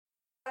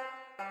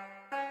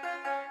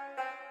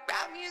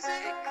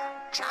music?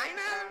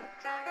 China?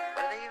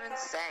 What are they even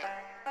saying?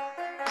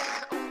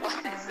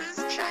 What is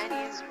this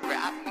Chinese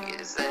rap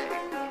music?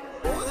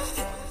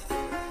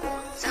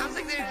 Sounds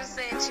like they're just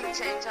saying ching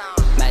chang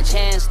chong. My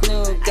chance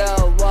new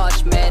girl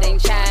watch made in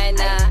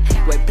China.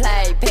 We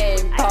play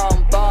ping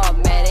pong ball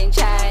made in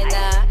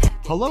China.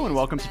 Hello and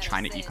welcome to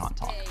China Econ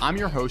Talk. I'm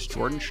your host,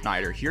 Jordan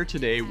Schneider, here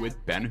today with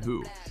Ben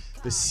Hu,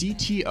 the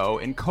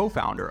CTO and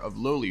co-founder of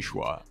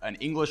Loulishua, an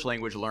English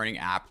language learning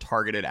app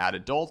targeted at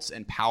adults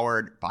and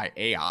powered by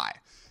AI.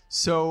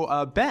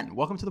 So Ben,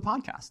 welcome to the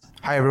podcast.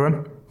 Hi,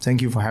 everyone.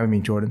 Thank you for having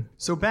me, Jordan.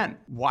 So Ben,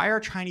 why are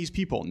Chinese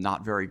people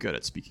not very good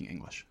at speaking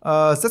English?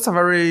 That's a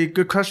very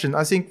good question.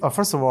 I think,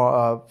 first of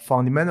all,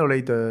 fundamentally,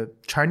 the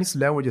Chinese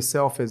language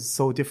itself is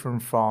so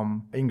different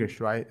from English,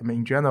 right? I mean,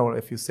 in general,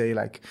 if you say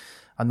like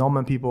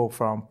normal people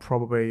from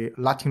probably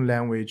Latin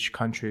language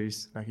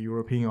countries like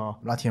European or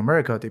Latin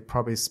America, they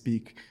probably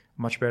speak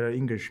much better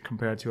English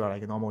compared to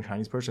like a normal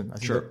Chinese person. I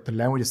think Sure. the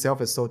language itself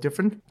is so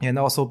different. And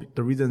also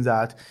the reason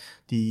that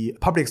the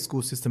public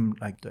school system,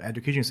 like the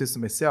education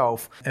system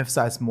itself,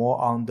 emphasize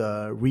more on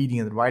the reading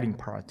and writing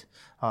part,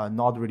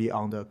 not really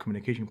on the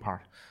communication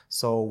part.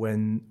 So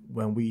when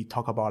we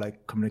talk about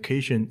like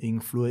communication in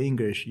fluent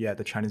English,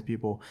 the Chinese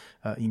people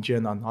in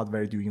general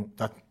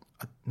are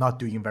not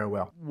doing very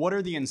well. What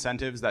are the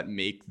incentives that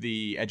make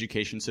the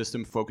education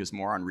system focus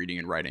more on reading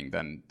and writing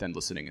than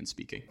listening and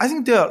speaking? I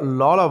think there are a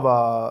lot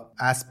of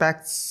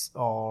aspects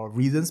or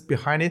reasons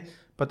behind it,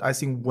 but I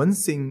think one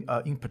thing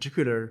in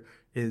particular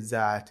is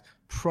that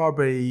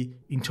probably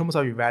in terms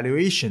of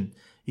evaluation,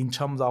 in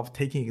terms of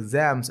taking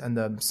exams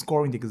and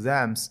scoring the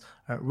exams,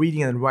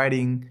 reading and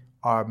writing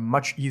are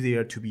much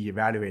easier to be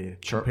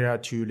evaluated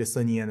compared to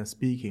listening and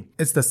speaking.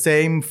 It's the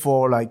same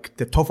for like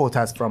the TOEFL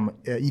test from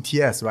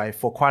ETS, right?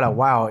 For quite a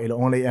while, it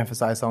only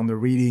emphasized on the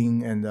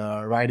reading and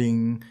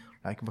writing,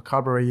 like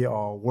vocabulary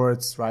or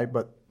words, right?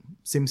 But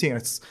same thing,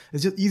 it's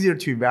just easier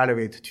to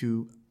evaluate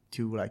to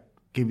like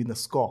giving the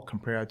score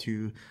compared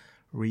to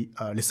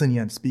listening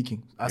and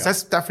speaking.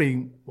 That's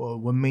definitely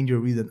one major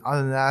reason.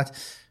 Other than that,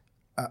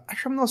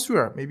 actually, I'm not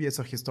sure. Maybe it's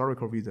a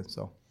historical reason.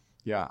 So.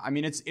 Yeah, I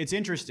mean, it's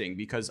interesting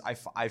because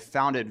I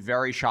found it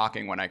very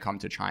shocking when I come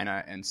to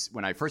China, and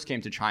when I first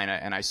came to China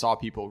and I saw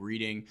people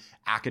reading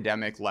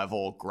academic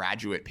level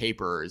graduate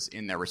papers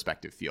in their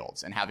respective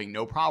fields and having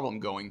no problem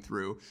going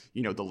through,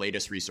 the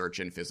latest research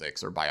in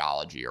physics or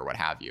biology or what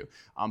have you.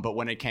 But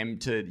when it came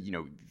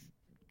to,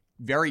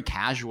 very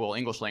casual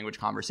English language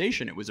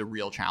conversation, it was a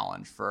real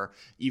challenge for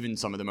even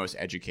some of the most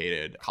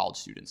educated college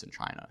students in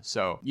China.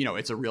 So,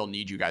 it's a real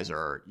need you guys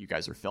are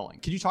filling.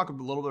 Can you talk a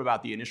little bit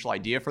about the initial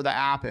idea for the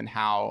app and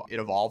how it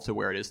evolved to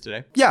where it is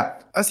today?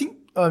 Yeah, I think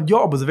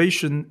your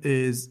observation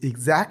is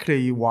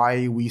exactly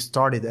why we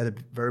started at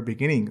the very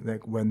beginning.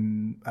 Like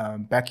when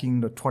back in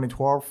the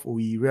 2012,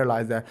 we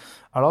realized that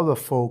a lot of the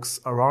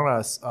folks around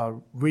us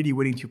are really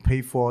willing to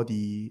pay for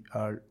the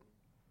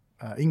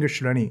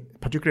English learning,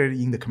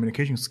 particularly in the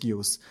communication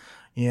skills.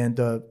 And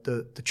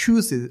the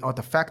truth is, or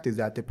the fact is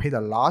that they paid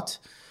a lot,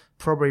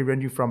 probably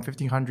ranging from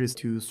 $1,500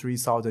 to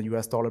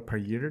 $3,000 per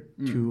year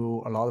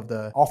to a lot of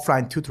the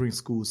offline tutoring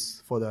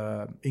schools for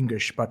the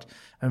English. But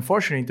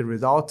unfortunately, the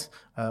result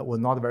was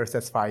not very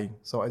satisfying.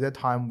 So at that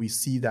time, we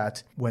see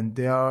that when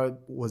there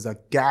was a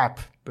gap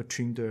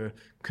between the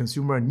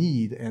consumer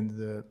need and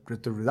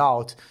the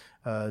result,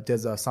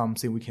 there's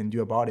something we can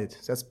do about it.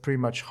 That's pretty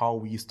much how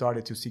we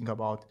started to think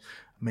about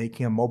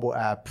making a mobile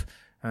app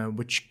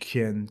which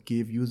can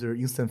give user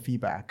instant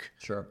feedback.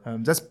 Sure.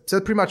 That's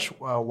pretty much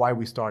why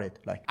we started.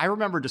 I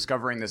remember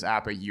discovering this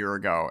app a year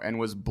ago and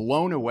was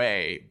blown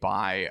away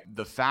by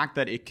the fact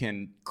that it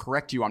can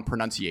correct you on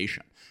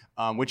pronunciation,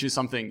 which is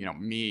something,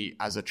 me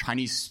as a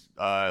Chinese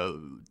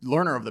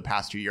learner of the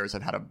past 2 years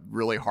have had a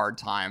really hard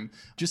time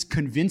just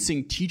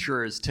convincing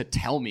teachers to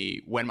tell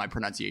me when my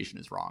pronunciation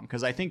is wrong.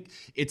 Because I think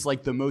it's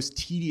like the most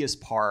tedious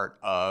part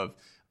of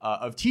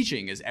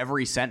teaching is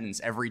every sentence,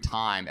 every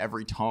time,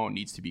 every tone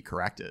needs to be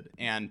corrected.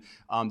 And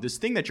this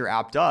thing that your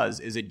app does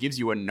is it gives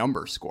you a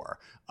number score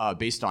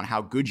based on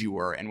how good you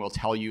were and will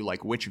tell you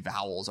like which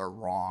vowels are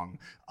wrong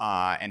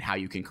and how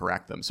you can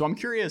correct them. So I'm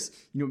curious,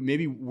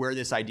 maybe where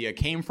this idea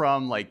came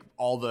from, like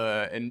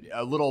and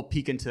a little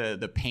peek into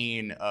the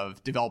pain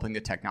of developing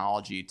the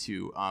technology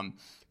to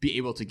be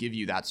able to give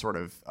you that sort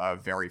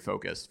of very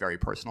focused, very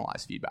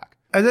personalized feedback.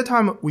 At that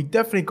time, we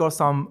definitely got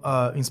some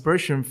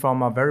inspiration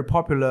from a very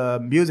popular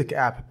music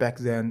app back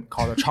then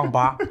called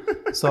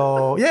Changba.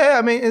 So yeah,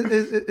 I mean,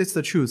 it's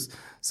the truth.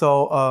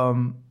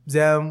 So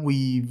then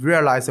we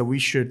realized that we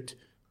should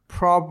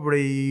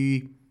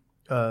probably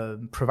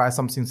provide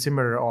something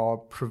similar or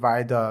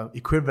provide the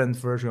equivalent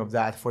version of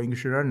that for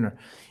English learner.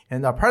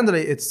 And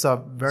apparently it's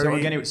a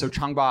very... So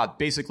Changba,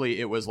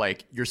 basically it was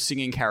like you're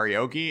singing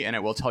karaoke and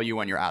it will tell you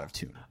when you're out of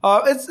tune.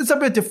 It's a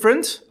bit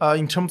different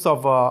in terms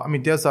of,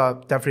 there's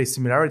a definitely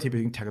similarity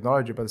between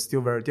technology, but it's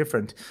still very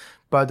different.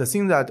 But the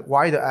thing that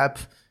why the app,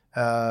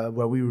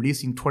 when we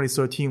released in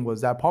 2013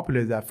 was that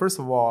popular is that first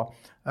of all,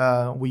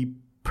 we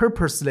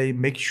purposely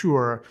make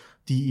sure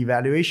the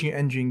evaluation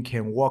engine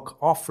can work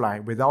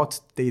offline without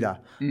data.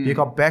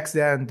 Because back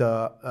then, the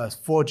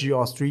 4G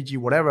or 3G,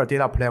 whatever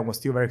data plan was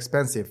still very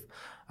expensive.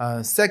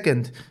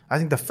 Second, I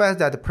think the fact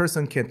that the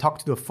person can talk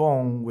to the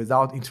phone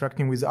without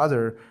interacting with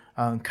other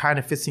kind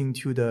of fits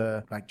into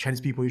the, like,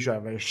 Chinese people usually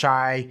are very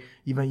shy.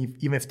 Even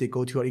if they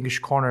go to an English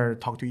corner,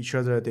 talk to each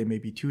other, they may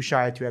be too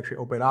shy to actually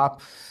open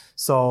up.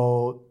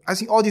 So I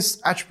think all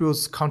these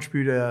attributes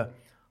contribute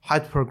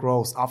hyper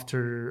growth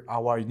after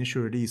our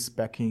initial release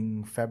back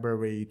in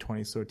February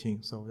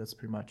 2013. So that's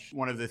pretty much.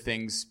 One of the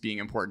things being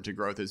important to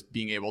growth is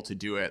being able to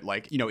do it,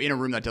 like, in a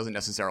room that doesn't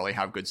necessarily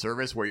have good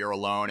service, where you're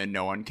alone and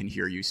no one can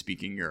hear you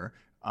speaking your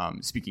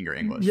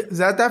English. Yeah,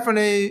 that's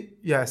definitely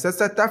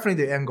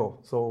the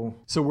angle.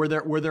 So were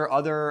there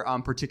other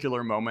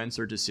particular moments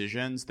or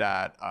decisions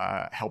that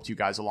helped you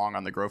guys along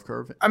on the growth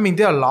curve? I mean,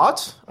 there are a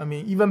lot. I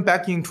mean, even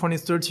back in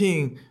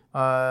 2013,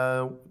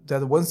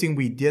 that one thing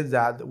we did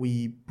that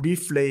we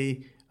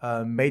briefly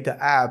made the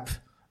app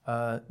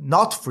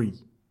not free.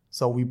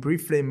 So we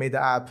briefly made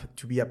the app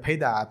to be a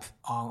paid app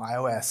on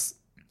iOS.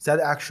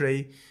 That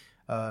actually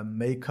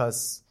make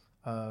us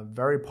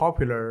very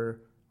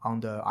popular on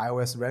the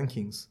iOS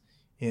rankings.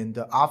 And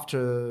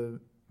after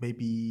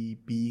maybe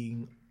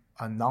being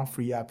a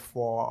non-free app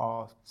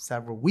for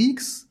several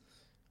weeks,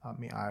 I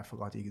mean, I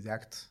forgot the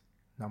exact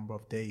number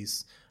of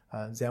days,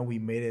 then we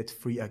made it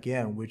free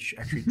again, which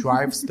actually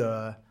drives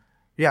the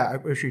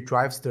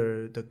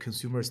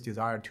consumer's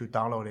desire to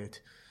download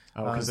it.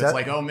 Oh, because it's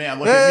like, oh man,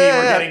 look at me,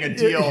 we're getting a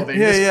deal. They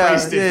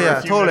mispriced it for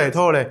a few minutes.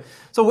 Totally.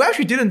 So we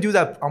actually didn't do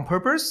that on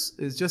purpose.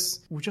 It's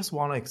just, we just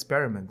want to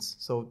experiment.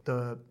 So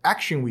the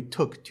action we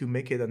took to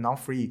make it a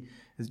non-free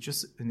is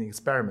just an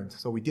experiment.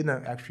 So we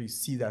didn't actually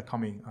see that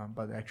coming,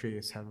 but actually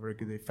it's had a very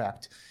good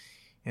effect.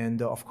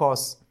 And of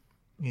course,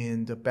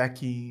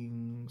 back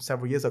in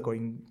several years ago,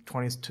 in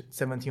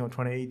 2017 or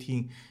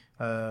 2018,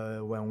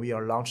 when we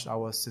launched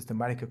our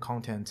systematic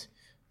content,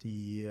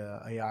 the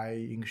AI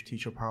English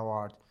teacher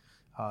powered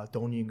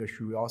Dong English,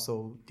 we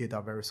also did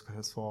a very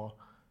successful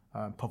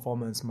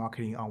performance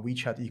marketing on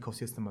WeChat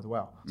ecosystem as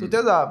well. So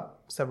there are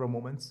several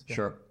moments. Yeah.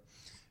 Sure.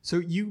 So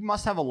you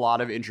must have a lot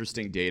of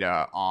interesting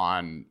data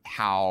on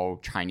how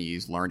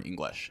Chinese learn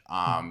English.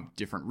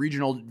 Different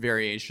regional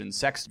variations,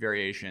 sex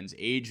variations,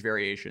 age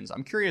variations.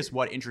 I'm curious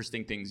what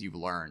interesting things you've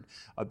learned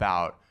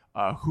about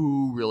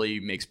who really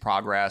makes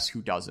progress,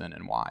 who doesn't,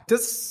 and why.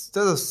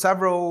 There's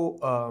several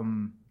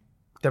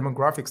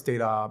demographics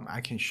data I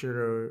can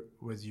share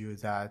with you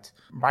that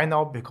right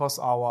now, because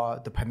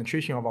the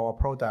penetration of our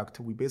product,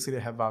 we basically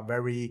have a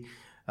very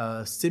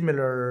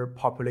similar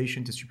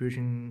population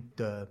distribution,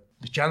 the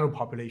general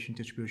population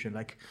distribution.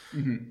 Like,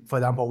 for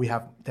example, we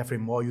have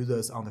definitely more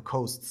users on the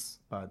coasts,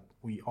 but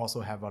we also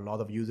have a lot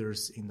of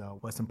users in the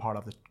western part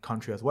of the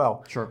country as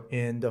well. Sure.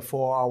 And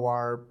for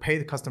our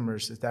paid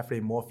customers, it's definitely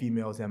more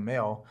females than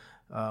male.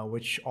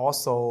 Which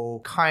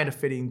also kind of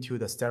fit into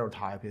the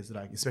stereotype is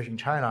like, especially in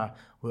China,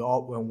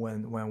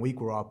 when we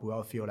grew up, we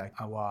all feel like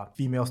our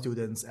female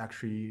students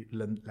actually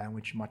learn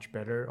language much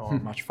better or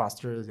much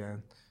faster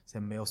than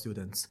male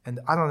students. And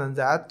other than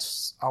that,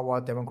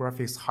 our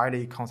demographics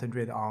highly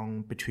concentrated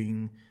on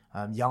between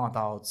young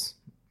adults,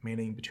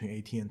 mainly between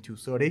 18 and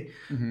 230.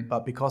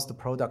 But because the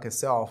product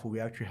itself, we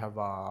actually have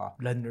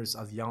learners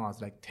as young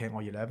as like 10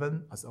 or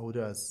 11, as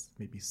older as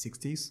maybe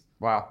 60s.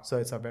 Wow. So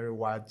it's a very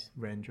wide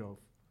range of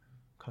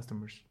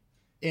customers.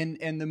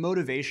 And the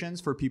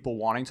motivations for people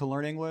wanting to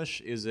learn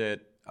English, is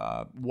it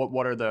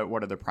what are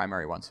the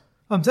primary ones?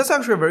 That's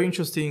actually a very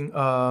interesting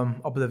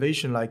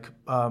observation. Like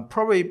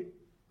probably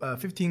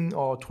 15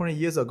 or 20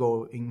 years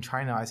ago in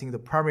China, I think the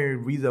primary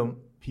reason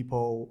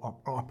people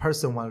or a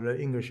person want to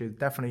learn English is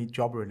definitely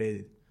job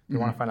related. They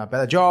want to find a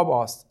better job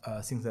or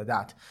things like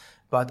that.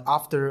 But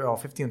after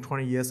 15 or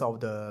 20 years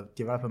of the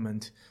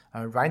development,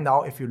 right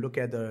now, if you look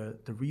at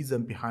the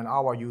reason behind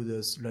our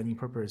users' learning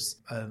purpose,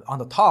 on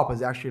the top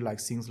is actually like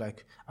things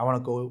like I want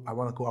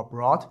to go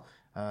abroad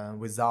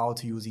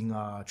without using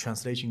a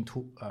translation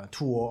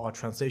tool or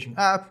translation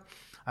app.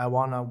 I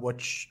want to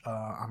watch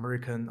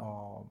American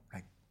or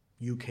like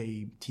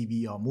UK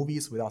TV or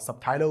movies without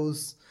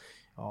subtitles.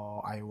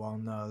 Or I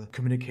want to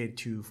communicate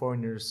to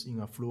foreigners in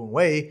a fluent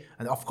way.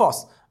 And of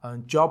course,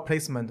 job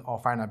placement or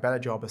find a better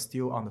job is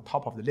still on the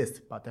top of the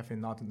list, but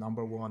definitely not the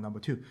number one or number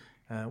two,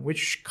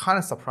 which kind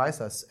of surprised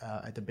us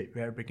at the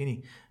very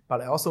beginning.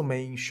 But it also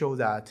may show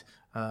that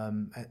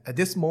at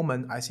this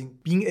moment, I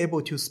think being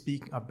able to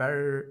speak a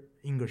better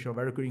English or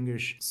very good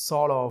English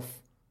sort of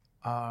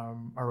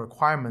a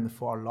requirement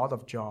for a lot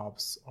of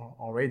jobs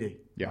already.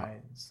 Yeah.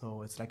 Right?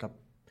 So it's like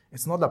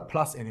it's not a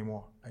plus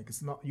anymore. Like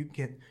it's not,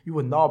 you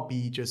will not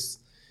be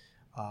just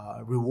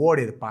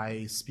rewarded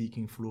by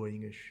speaking fluent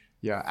English.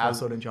 Yeah, for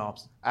certain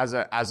jobs. As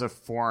a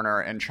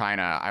foreigner in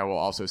China, I will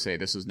also say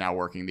this is now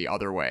working the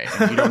other way.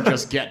 And you don't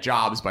just get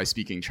jobs by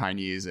speaking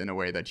Chinese in a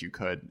way that you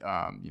could,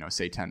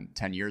 say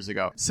 10 years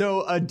ago.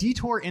 So a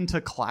detour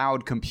into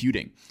cloud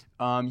computing.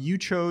 You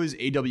chose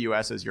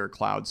AWS as your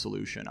cloud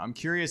solution. I'm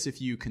curious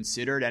if you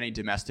considered any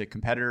domestic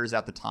competitors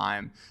at the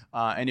time,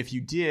 and if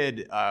you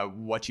did,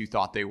 what you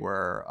thought they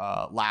were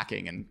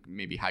lacking, and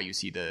maybe how you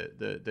see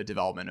the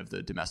development of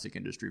the domestic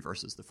industry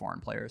versus the foreign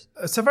players.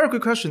 It's a very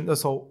good question.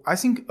 So I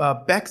think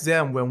back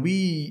then when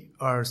we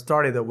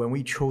when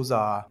we chose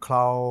a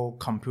cloud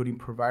computing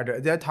provider,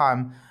 at that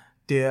time,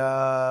 there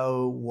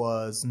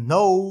was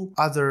no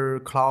other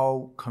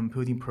cloud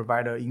computing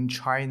provider in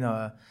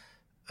China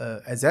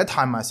at that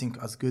time, I think,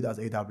 as good as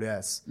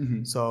AWS.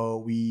 Mm-hmm. So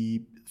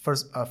we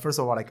first of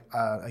all,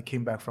 I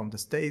came back from the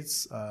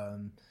States,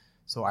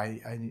 so I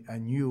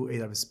knew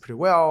AWS pretty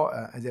well.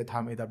 At that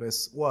time,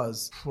 AWS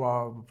was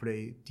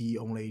probably the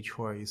only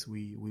choice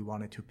we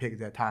wanted to pick at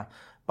that time.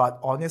 But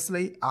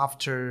honestly,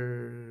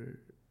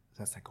 after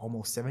that's like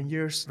almost 7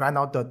 years, right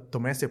now the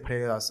domestic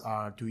players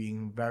are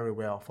doing very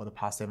well for the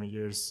past 7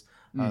 years.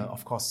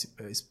 Of course,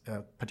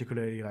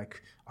 particularly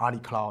like Ali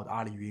Cloud,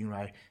 Ali Yun,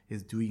 right,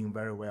 is doing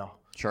very well.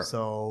 Sure.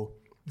 So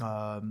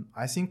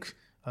I think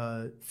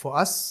for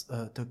us,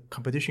 the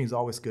competition is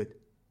always good.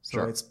 So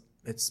sure.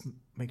 It's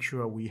make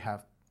sure we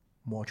have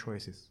more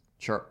choices.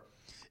 Sure.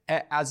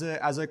 As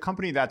a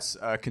company that's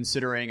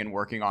considering and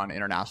working on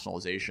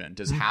internationalization,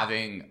 does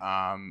having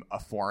a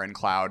foreign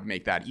cloud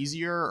make that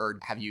easier, or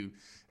have you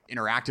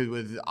interacted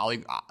with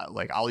Ali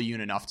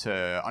Yun enough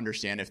to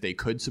understand if they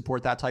could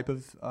support that type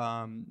of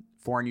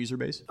foreign user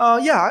base?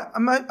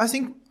 I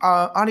think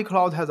Ali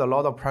Cloud has a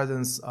lot of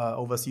presence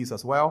overseas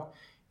as well,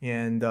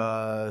 and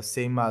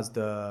same as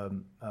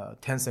the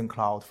Tencent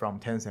Cloud from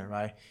Tencent,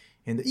 right?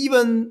 And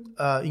even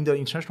in the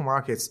international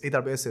markets,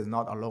 AWS is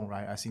not alone,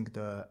 right? I think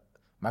the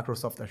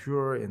Microsoft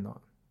Azure and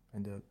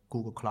the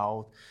Google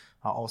Cloud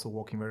are also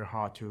working very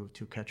hard to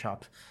catch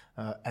up.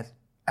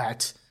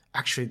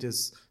 Actually,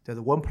 there's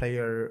one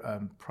player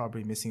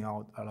probably missing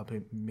out. A lot of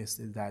people miss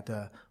is that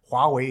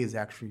Huawei is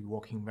actually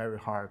working very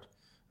hard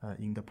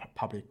in the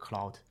public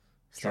cloud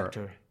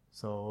sector. Sure.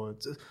 So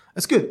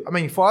it's good. I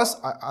mean, for us,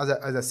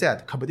 as I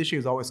said, competition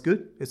is always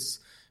good. It's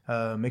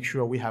make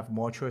sure we have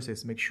more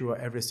choices. Make sure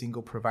every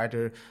single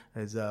provider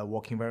is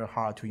working very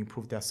hard to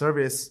improve their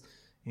service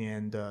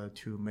and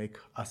to make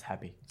us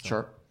happy. So,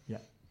 sure. Yeah.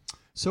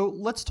 So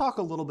let's talk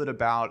a little bit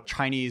about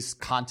Chinese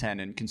content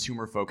and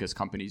consumer-focused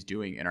companies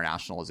doing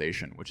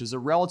internationalization, which is a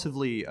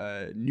relatively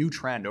new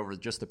trend over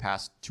just the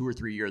past 2 or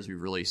 3 years we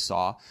really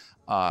saw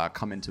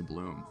come into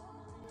bloom.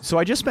 So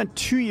I just spent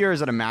 2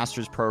 years at a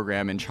master's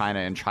program in China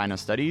and China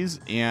studies,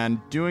 and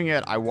doing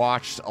it, I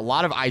watched a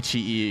lot of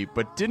iQIYI,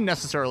 but didn't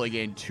necessarily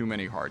gain too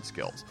many hard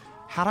skills.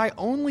 Had I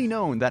only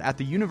known that at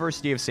the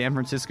University of San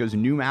Francisco's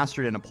new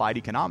master's in applied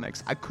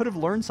economics, I could have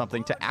learned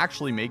something to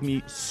actually make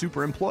me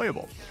super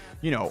employable.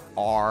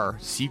 R,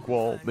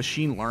 SQL,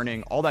 machine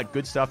learning, all that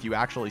good stuff you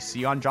actually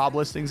see on job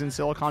listings in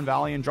Silicon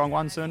Valley and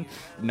Zhongguancun,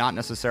 not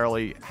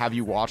necessarily have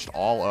you watched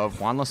all of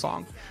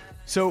Wanlasong.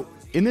 So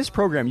in this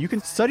program, you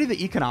can study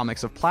the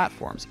economics of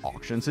platforms,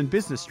 auctions, and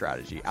business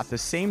strategy at the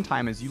same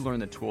time as you learn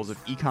the tools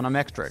of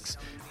econometrics,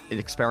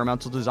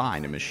 experimental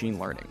design, and machine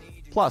learning.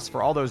 Plus,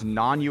 for all those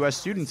non-US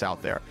students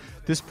out there,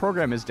 this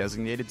program is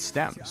designated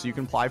STEM, so you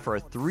can apply for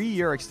a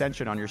 3-year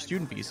extension on your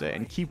student visa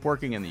and keep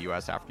working in the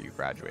US after you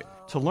graduate.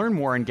 To learn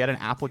more and get an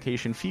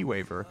application fee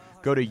waiver,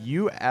 go to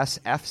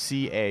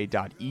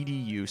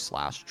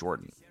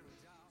usfca.edu/Jordan.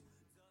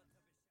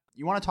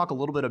 You want to talk a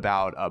little bit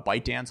about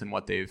ByteDance and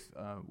what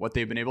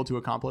they've been able to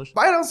accomplish?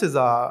 ByteDance is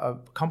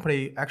a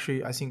company.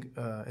 Actually, I think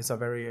it's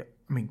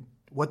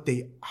what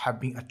they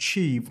have been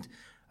achieved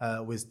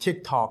with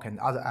TikTok and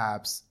other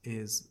apps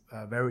is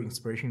very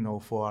inspirational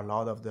for a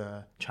lot of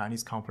the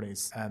Chinese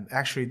companies. And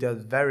actually,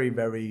 there's very,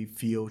 very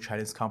few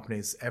Chinese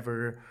companies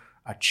ever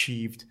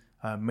achieved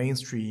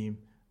mainstream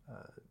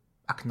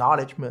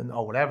acknowledgement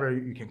or whatever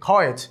you can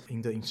call it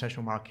in the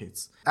international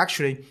markets.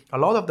 Actually, a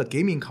lot of the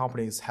gaming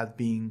companies have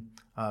been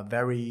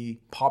very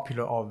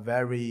popular or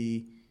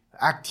very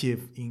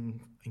active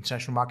in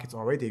international markets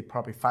already,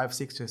 probably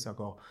 5-6 years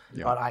ago.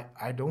 Yeah. But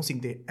I don't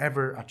think they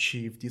ever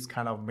achieved this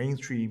kind of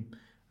mainstream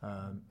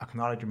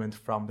acknowledgement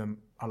from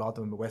a lot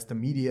of the Western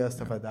media,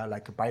 stuff like that,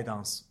 like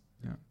ByteDance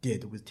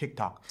did with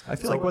TikTok. I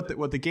feel like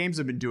what the games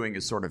have been doing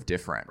is sort of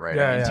different, right?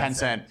 Yeah,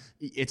 Tencent,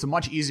 it's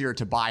much easier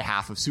to buy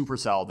half of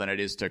Supercell than it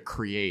is to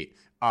create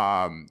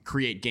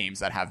games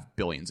that have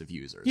billions of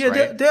users. Yeah,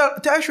 right? there are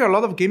actually a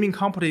lot of gaming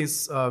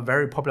companies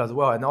very popular as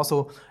well. And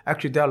also,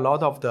 actually, there are a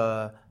lot of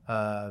the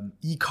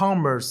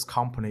e-commerce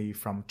company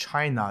from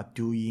China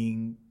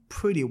doing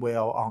pretty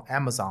well on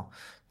Amazon.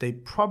 They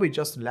probably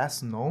just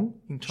less known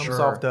in terms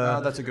of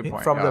the that's a good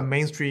point. The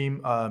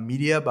mainstream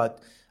media,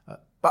 but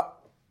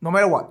no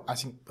matter what, I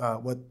think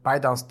what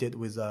ByteDance did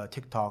with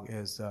TikTok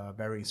is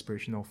very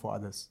inspirational for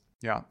others.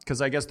 Yeah,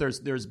 because I guess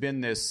there's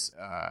been this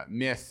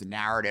myth,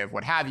 narrative,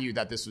 what have you,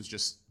 that this was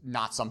just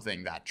not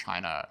something that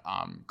China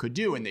could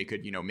do, and they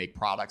could, make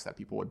products that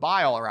people would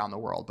buy all around the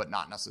world, but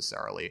not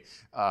necessarily,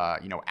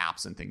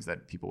 apps and things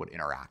that people would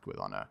interact with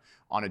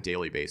on a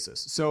daily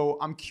basis. So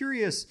I'm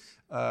curious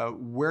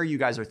where you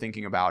guys are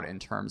thinking about in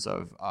terms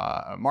of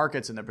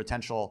markets and the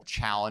potential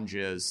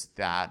challenges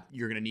that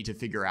you're going to need to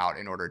figure out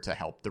in order to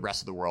help the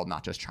rest of the world,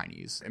 not just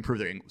Chinese, improve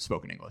their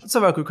spoken English. That's a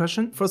very good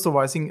question. First of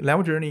all, I think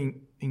language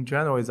learning in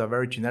general is a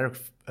very generic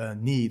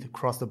need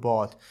across the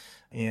board.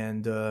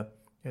 And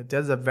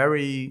there's a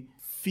very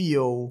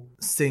few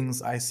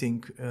things I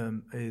think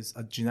is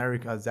as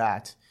generic as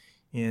that.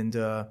 And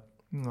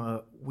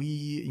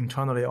we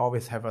internally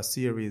always have a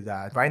theory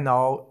that right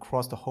now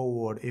across the whole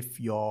world, if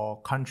your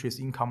country's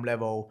income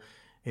level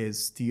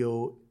is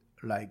still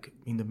like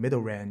in the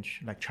middle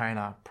range, like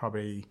China,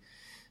 probably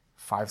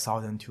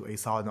 5,000 to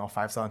 8,000 or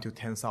 5,000 to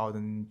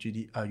 10,000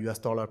 US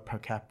dollar per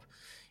cap.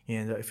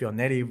 And if your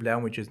native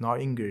language is not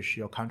English,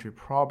 your country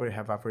probably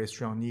have a very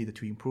strong need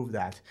to improve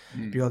that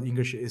because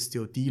English is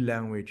still the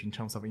language in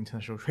terms of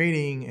international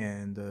training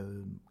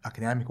and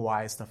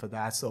academic-wise, stuff like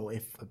that. So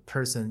if a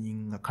person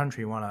in a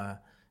country want to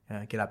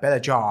get a better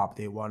job,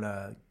 they want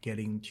to get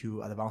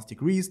into advanced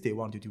degrees, they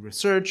want to do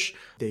research,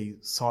 they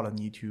sort of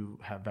need to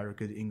have very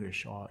good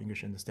English or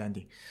English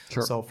understanding.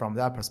 Sure. So from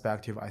that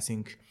perspective, I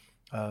think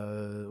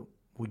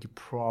we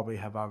probably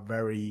have a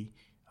very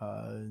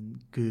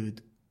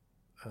good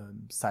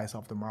size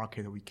of the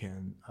market we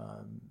can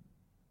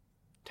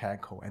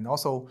tackle. And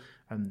also,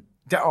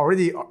 there are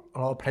already a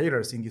lot of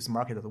players in this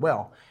market as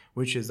well,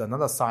 which is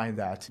another sign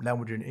that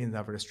language is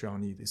a very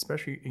strong need,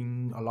 especially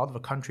in a lot of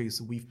the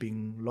countries we've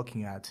been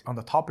looking at. On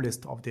the top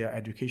list of their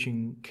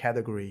education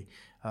category,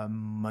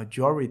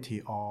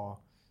 majority of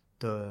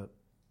the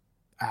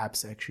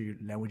apps actually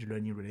language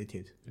learning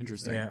related.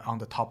 Interesting. On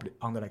the top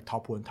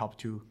 1, top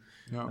 2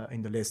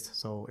 in the list.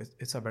 So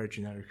it's a very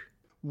generic.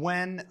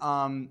 When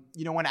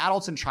when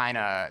adults in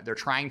China, they're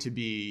trying to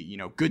be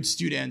good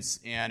students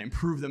and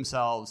improve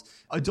themselves,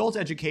 adult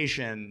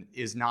education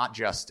is not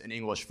just an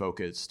English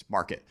focused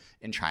market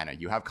in China.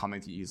 You have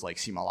communities like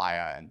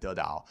Ximalaya and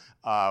Dedao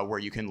where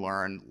you can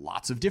learn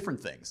lots of different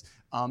things.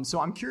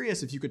 So I'm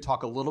curious if you could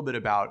talk a little bit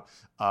about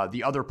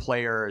the other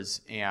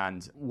players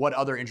and what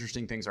other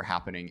interesting things are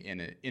happening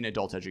in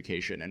adult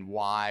education and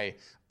why,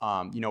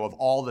 of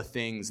all the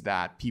things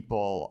that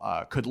people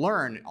could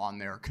learn on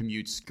their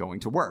commutes going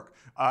to work,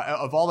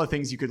 of all the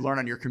things you could learn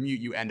on your commute,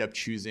 you end up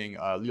choosing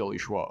Liu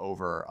Shuo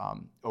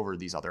over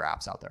these other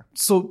apps out there.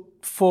 So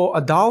for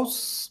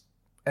adults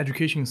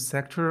education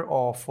sector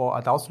or for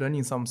adults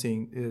learning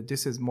something,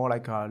 this is more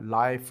like a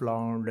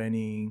lifelong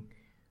learning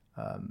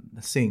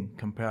thing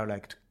compared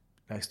like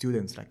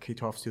students, like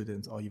K-12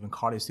 students or even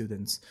college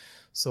students.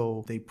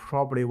 So they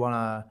probably want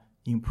to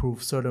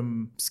improve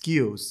certain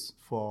skills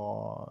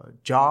for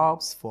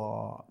jobs,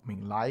 for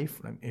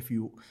life. Like if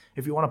you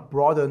want to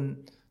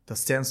broaden the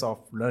sense of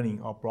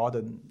learning or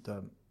broaden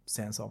the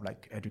sense of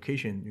like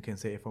education, you can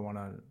say if I want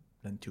to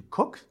learn to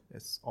cook,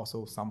 it's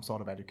also some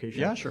sort of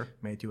education. Yeah, sure.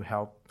 Made to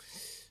help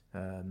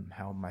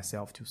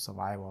myself to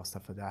survive or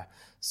stuff like that.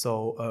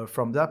 So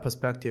from that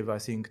perspective, I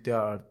think there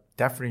are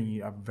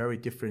definitely very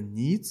different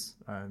needs,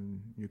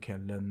 and you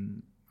can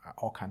learn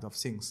all kinds of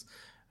things.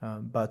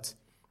 But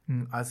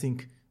I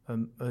think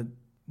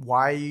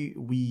why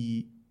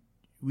we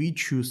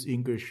choose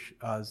English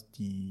as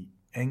the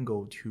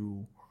angle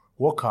to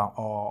work on,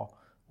 or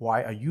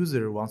why a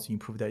user wants to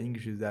improve their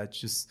English, is that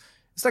it's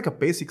like a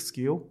basic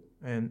skill,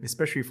 and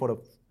especially for the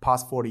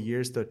past 40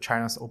 years, the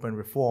China's open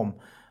reform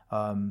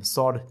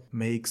sort of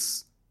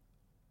makes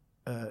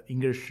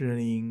English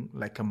learning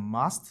like a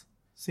must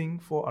thing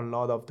for a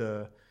lot of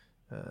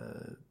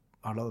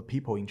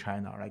people in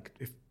China. Like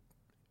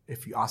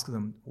if you ask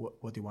them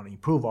what they want to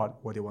improve or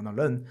what they want to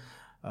learn,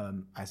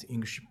 I think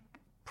English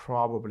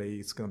probably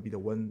is going to be the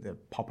one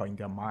that pop up in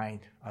their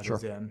mind other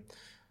than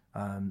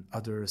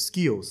other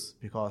skills,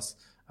 because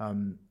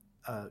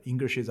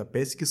English is a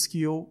basic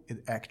skill.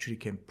 It actually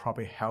can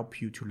probably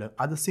help you to learn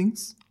other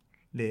things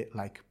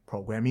like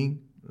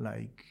programming,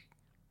 like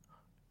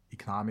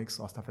economics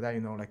or stuff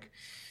like that, like,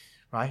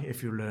 right?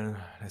 If you learn,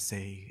 let's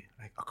say,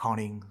 like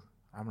accounting,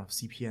 I don't know,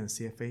 CPA and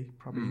CFA,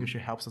 probably English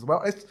helps as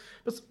well.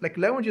 But like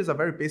language is a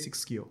very basic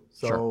skill.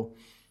 So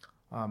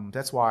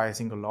that's why I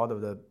think a lot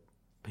of the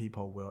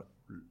people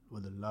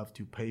would love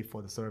to pay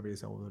for the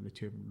service or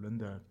to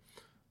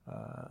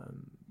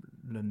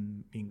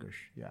learn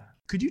English. Yeah.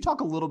 Could you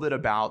talk a little bit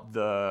about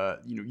the,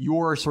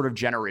 your sort of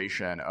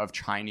generation of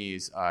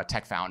Chinese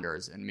tech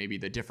founders and maybe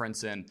the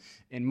difference in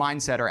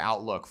mindset or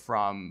outlook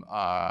from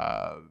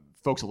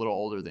folks a little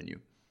older than you,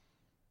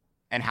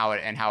 and how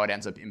it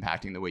ends up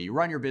impacting the way you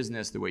run your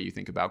business, the way you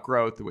think about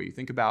growth, the way you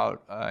think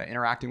about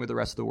interacting with the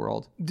rest of the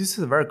world? This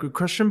is a very good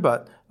question,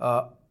 but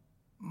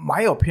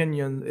my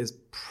opinion is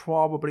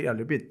probably a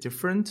little bit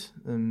different.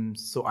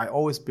 So I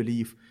always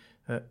believe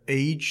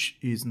age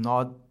is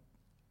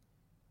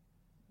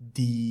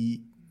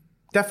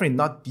definitely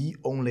not the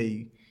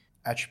only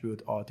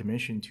attribute or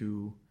dimension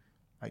to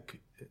like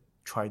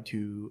try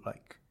to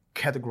like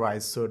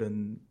categorize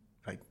certain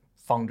like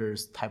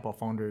type of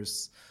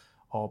founders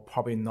or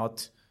probably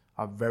not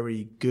a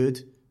very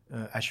good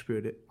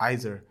attribute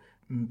either.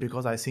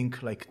 Because I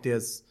think like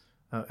there's,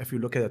 if you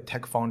look at the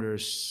tech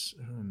founders,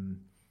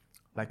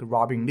 like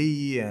Robin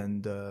Li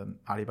and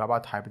Alibaba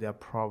type, they're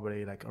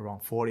probably like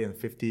around 40 and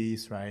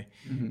 50s, right?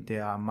 They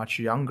are much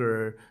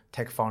younger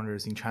tech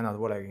founders in China,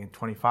 were like in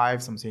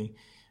 25 something.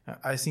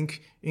 I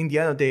think in the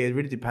end of the day, it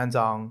really depends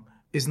on,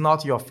 it's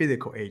not your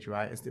physical age,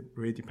 right? It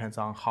really depends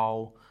on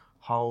how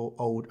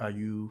old are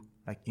you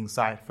like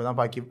inside. For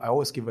example, I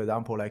always give an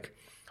example, like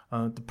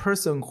the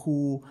person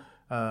who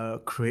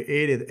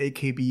created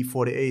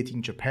AKB48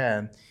 in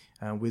Japan,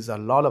 with a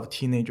lot of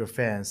teenager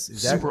fans.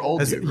 Super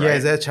old dude, right? Yeah,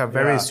 that's a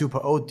very super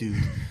old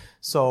dude.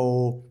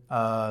 So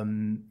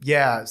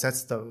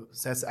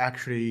that's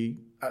actually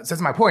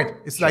that's my point.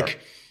 It's like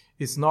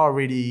it's not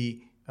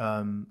really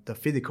the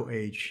physical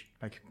age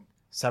like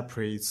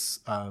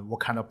separates what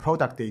kind of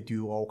product they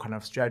do or what kind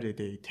of strategy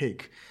they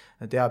take.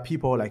 There are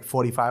people like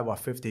 45 or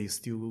 50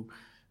 still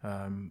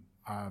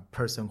a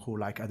person who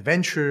like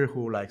adventure,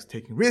 who likes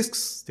taking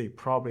risks. They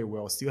probably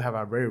will still have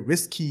a very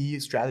risky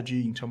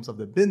strategy in terms of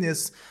the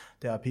business.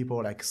 There are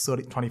people like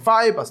 30,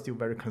 25, but still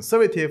very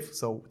conservative.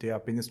 So their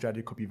business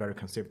strategy could be very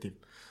conservative.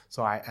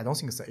 So I don't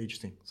think it's an age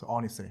thing. So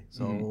honestly,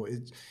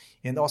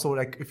 and also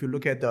like if you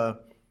look at the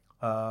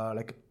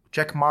like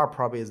Jack Ma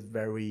probably is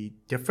very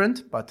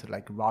different, but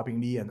like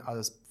Robin Li and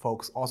other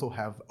folks also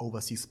have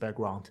overseas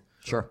background.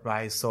 Sure.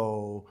 Right.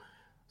 So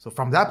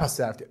from that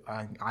perspective,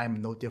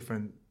 I'm no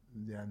different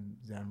than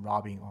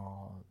Robin,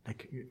 or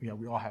like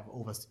we all have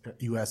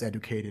US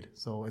educated,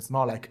 so it's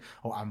not like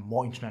I'm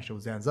more international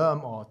than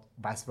them or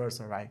vice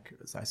versa, right?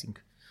 So I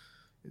think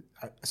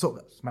so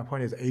my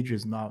point is age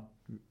is not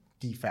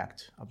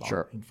defect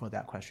about for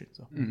that question.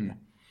 So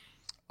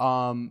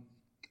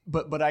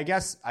but I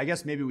guess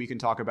maybe we can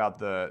talk about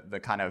the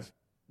kind of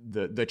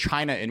the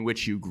China in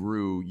which you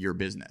grew your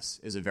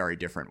business is a very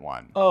different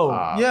one.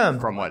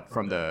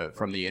 From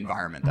the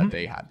environment that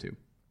they had to.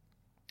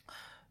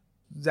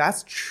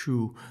 That's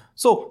true.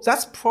 So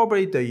that's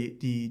probably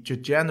the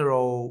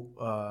general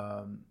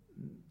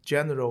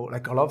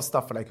like a lot of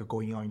stuff like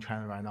going on in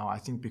China right now. I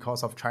think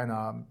because of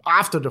China,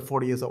 after the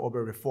 40 years of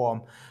urban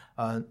reform,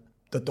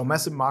 the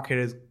domestic market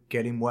is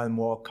getting more and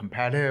more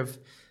competitive.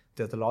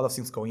 There's a lot of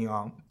things going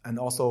on. And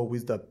also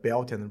with the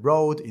Belt and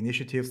Road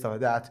initiatives, stuff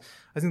like that,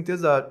 I think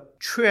there's a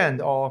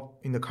trend all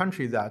in the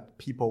country that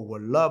people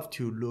would love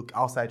to look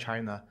outside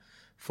China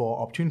for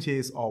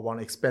opportunities or want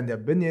to expand their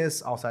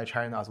business outside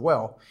China as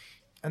well.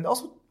 And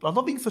also a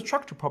lot of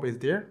infrastructure probably is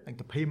there, like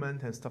the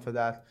payment and stuff like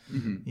that.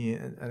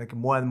 And like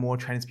more and more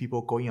Chinese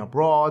people going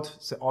abroad.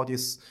 So all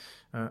this,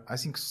 I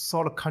think,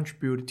 sort of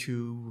contribute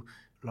to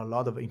a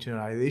lot of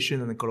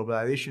internationalization and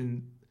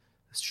globalization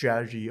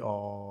strategy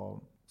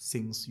or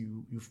things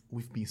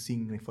we've been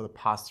seeing like for the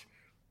past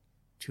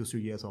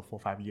 2-3 years or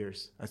 4-5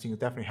 years. I think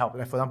it definitely helped.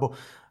 Like for example,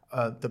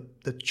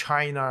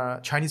 the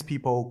Chinese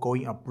people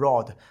going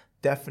abroad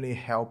definitely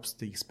helps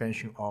the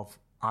expansion of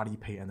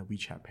Alipay and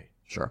WeChat Pay.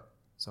 Sure.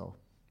 So.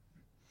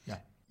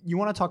 You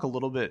want to talk a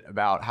little bit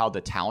about how the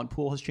talent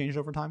pool has changed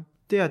over time?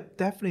 There are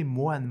definitely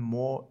more and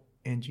more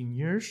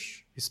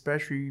engineers,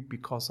 especially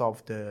because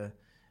of the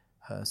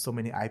so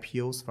many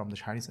IPOs from the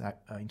Chinese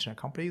internet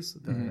companies.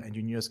 The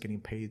engineers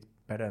getting paid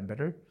better and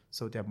better.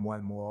 So there are more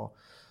and more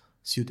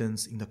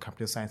students in the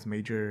computer science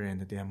major,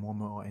 and there are more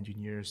and more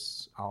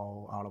engineers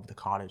out of the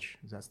college.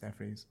 That's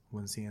definitely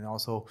one thing. And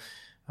also,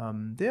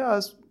 there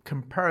are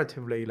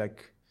comparatively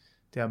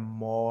there are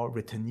more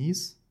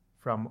returnees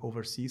from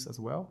overseas as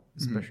well,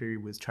 especially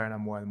with China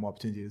more and more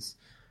opportunities.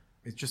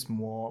 It's just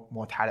more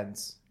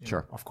talents.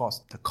 Sure. Of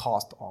course, the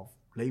cost of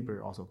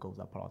labor also goes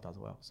up a lot as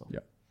well. So.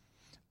 Yeah.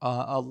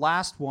 A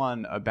last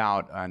one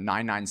about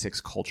 996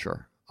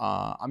 culture.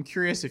 I'm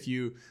curious if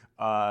you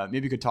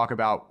maybe could talk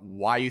about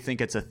why you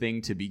think it's a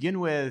thing to begin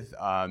with,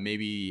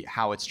 maybe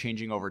how it's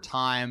changing over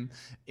time,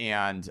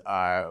 and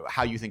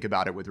how you think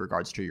about it with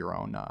regards to your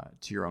own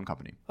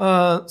company.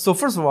 So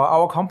first of all,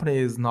 our company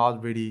is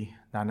not really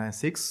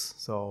 996.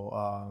 So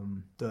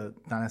the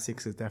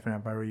 996 is definitely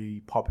a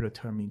very popular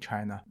term in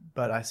China.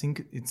 But I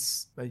think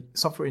it's like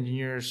software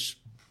engineers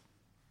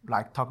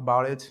talk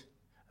about it.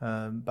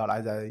 But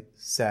as I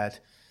said,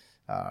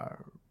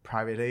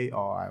 privately,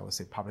 or I would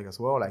say public as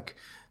well, there are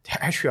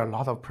actually a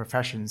lot of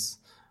professions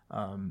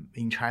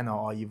in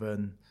China or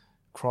even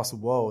across the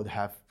world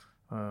have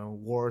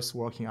worse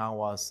working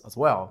hours as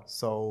well.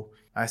 So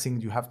I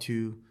think you have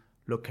to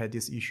look at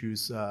these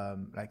issues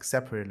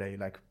separately.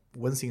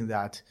 One thing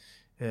that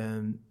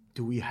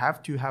do we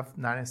have to have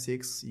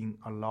 996 in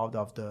a lot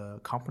of the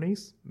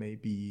companies?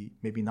 Maybe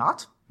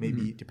not.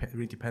 Maybe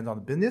really depends on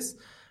the business.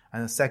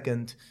 And the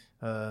second,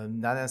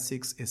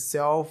 996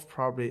 itself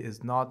probably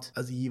is not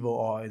as evil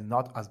or is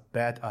not as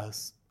bad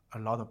as a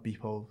lot of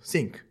people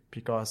think,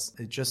 because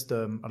it's just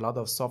a lot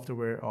of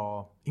software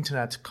or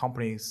internet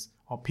companies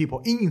or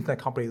people in internet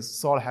companies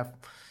sort of have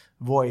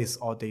voice,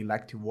 or they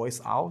like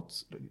to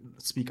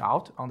speak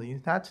out on the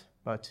internet.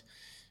 But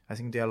I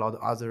think there are a lot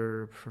of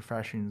other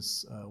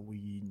professions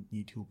we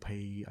need to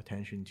pay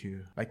attention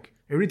to. Like,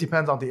 it really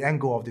depends on the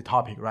angle of the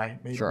topic, right?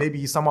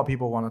 Maybe some more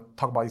people want to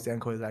talk about this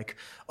angle is like,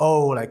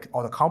 like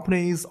all the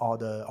companies, all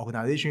the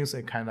organizations,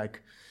 and kind of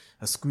like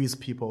squeeze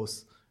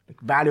people's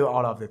value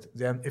out of it.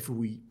 Then if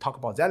we talk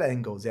about that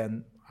angle,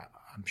 then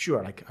I'm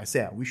sure, like I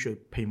said, we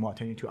should pay more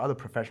attention to other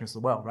professions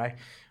as well, right?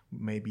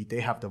 Maybe they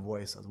have the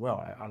voice as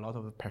well. A lot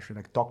of the professions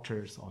like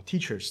doctors or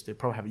teachers, they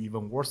probably have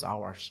even worse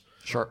hours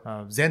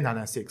than 9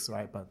 to 6,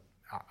 right? But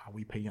are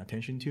we paying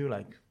attention to?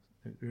 Like,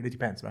 it really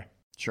depends, right?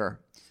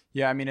 Sure.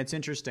 Yeah, I mean, it's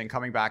interesting.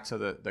 Coming back to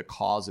the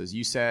causes,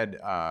 you said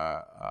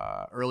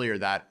earlier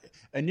that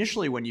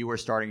initially when you were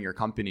starting your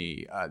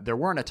company, there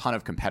weren't a ton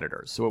of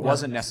competitors. So it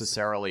wasn't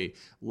necessarily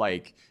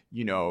like,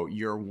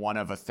 you're one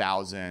of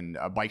 1,000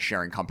 bike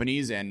sharing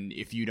companies. And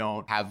if you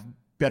don't have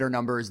better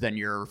numbers than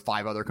your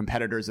 5 other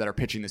competitors that are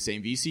pitching the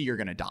same VC, you're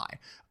going to die.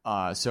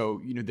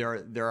 So,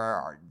 there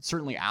are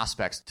certainly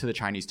aspects to the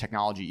Chinese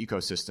technology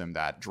ecosystem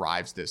that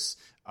drives this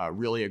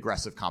really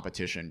aggressive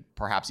competition,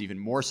 perhaps even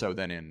more so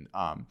than in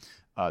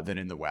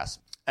the West.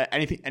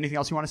 Anything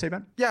else you want to say,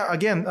 Ben? Yeah,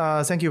 again,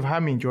 thank you for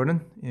having me,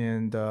 Jordan.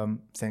 And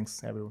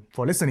thanks, everyone,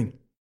 for listening.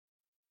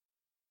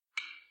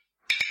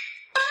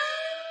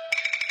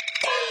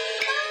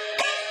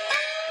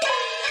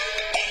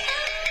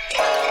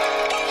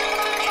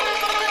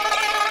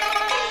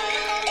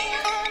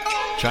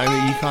 China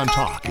Econ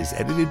Talk is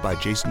edited by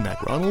Jason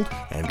McRonald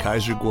and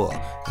Kaiser Guo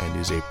and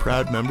is a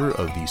proud member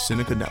of the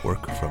Sinica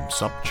Network from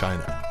SUP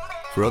China.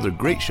 For other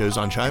great shows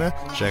on China,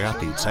 check out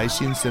the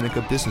Caixin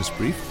Sinica Business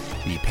Brief,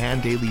 the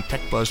Pan Daily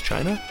Tech Buzz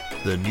China,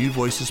 the New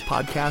Voices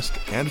podcast,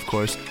 and of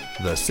course,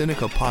 the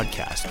Sinica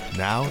Podcast,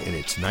 now in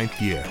its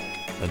 9th year.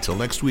 Until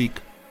next week.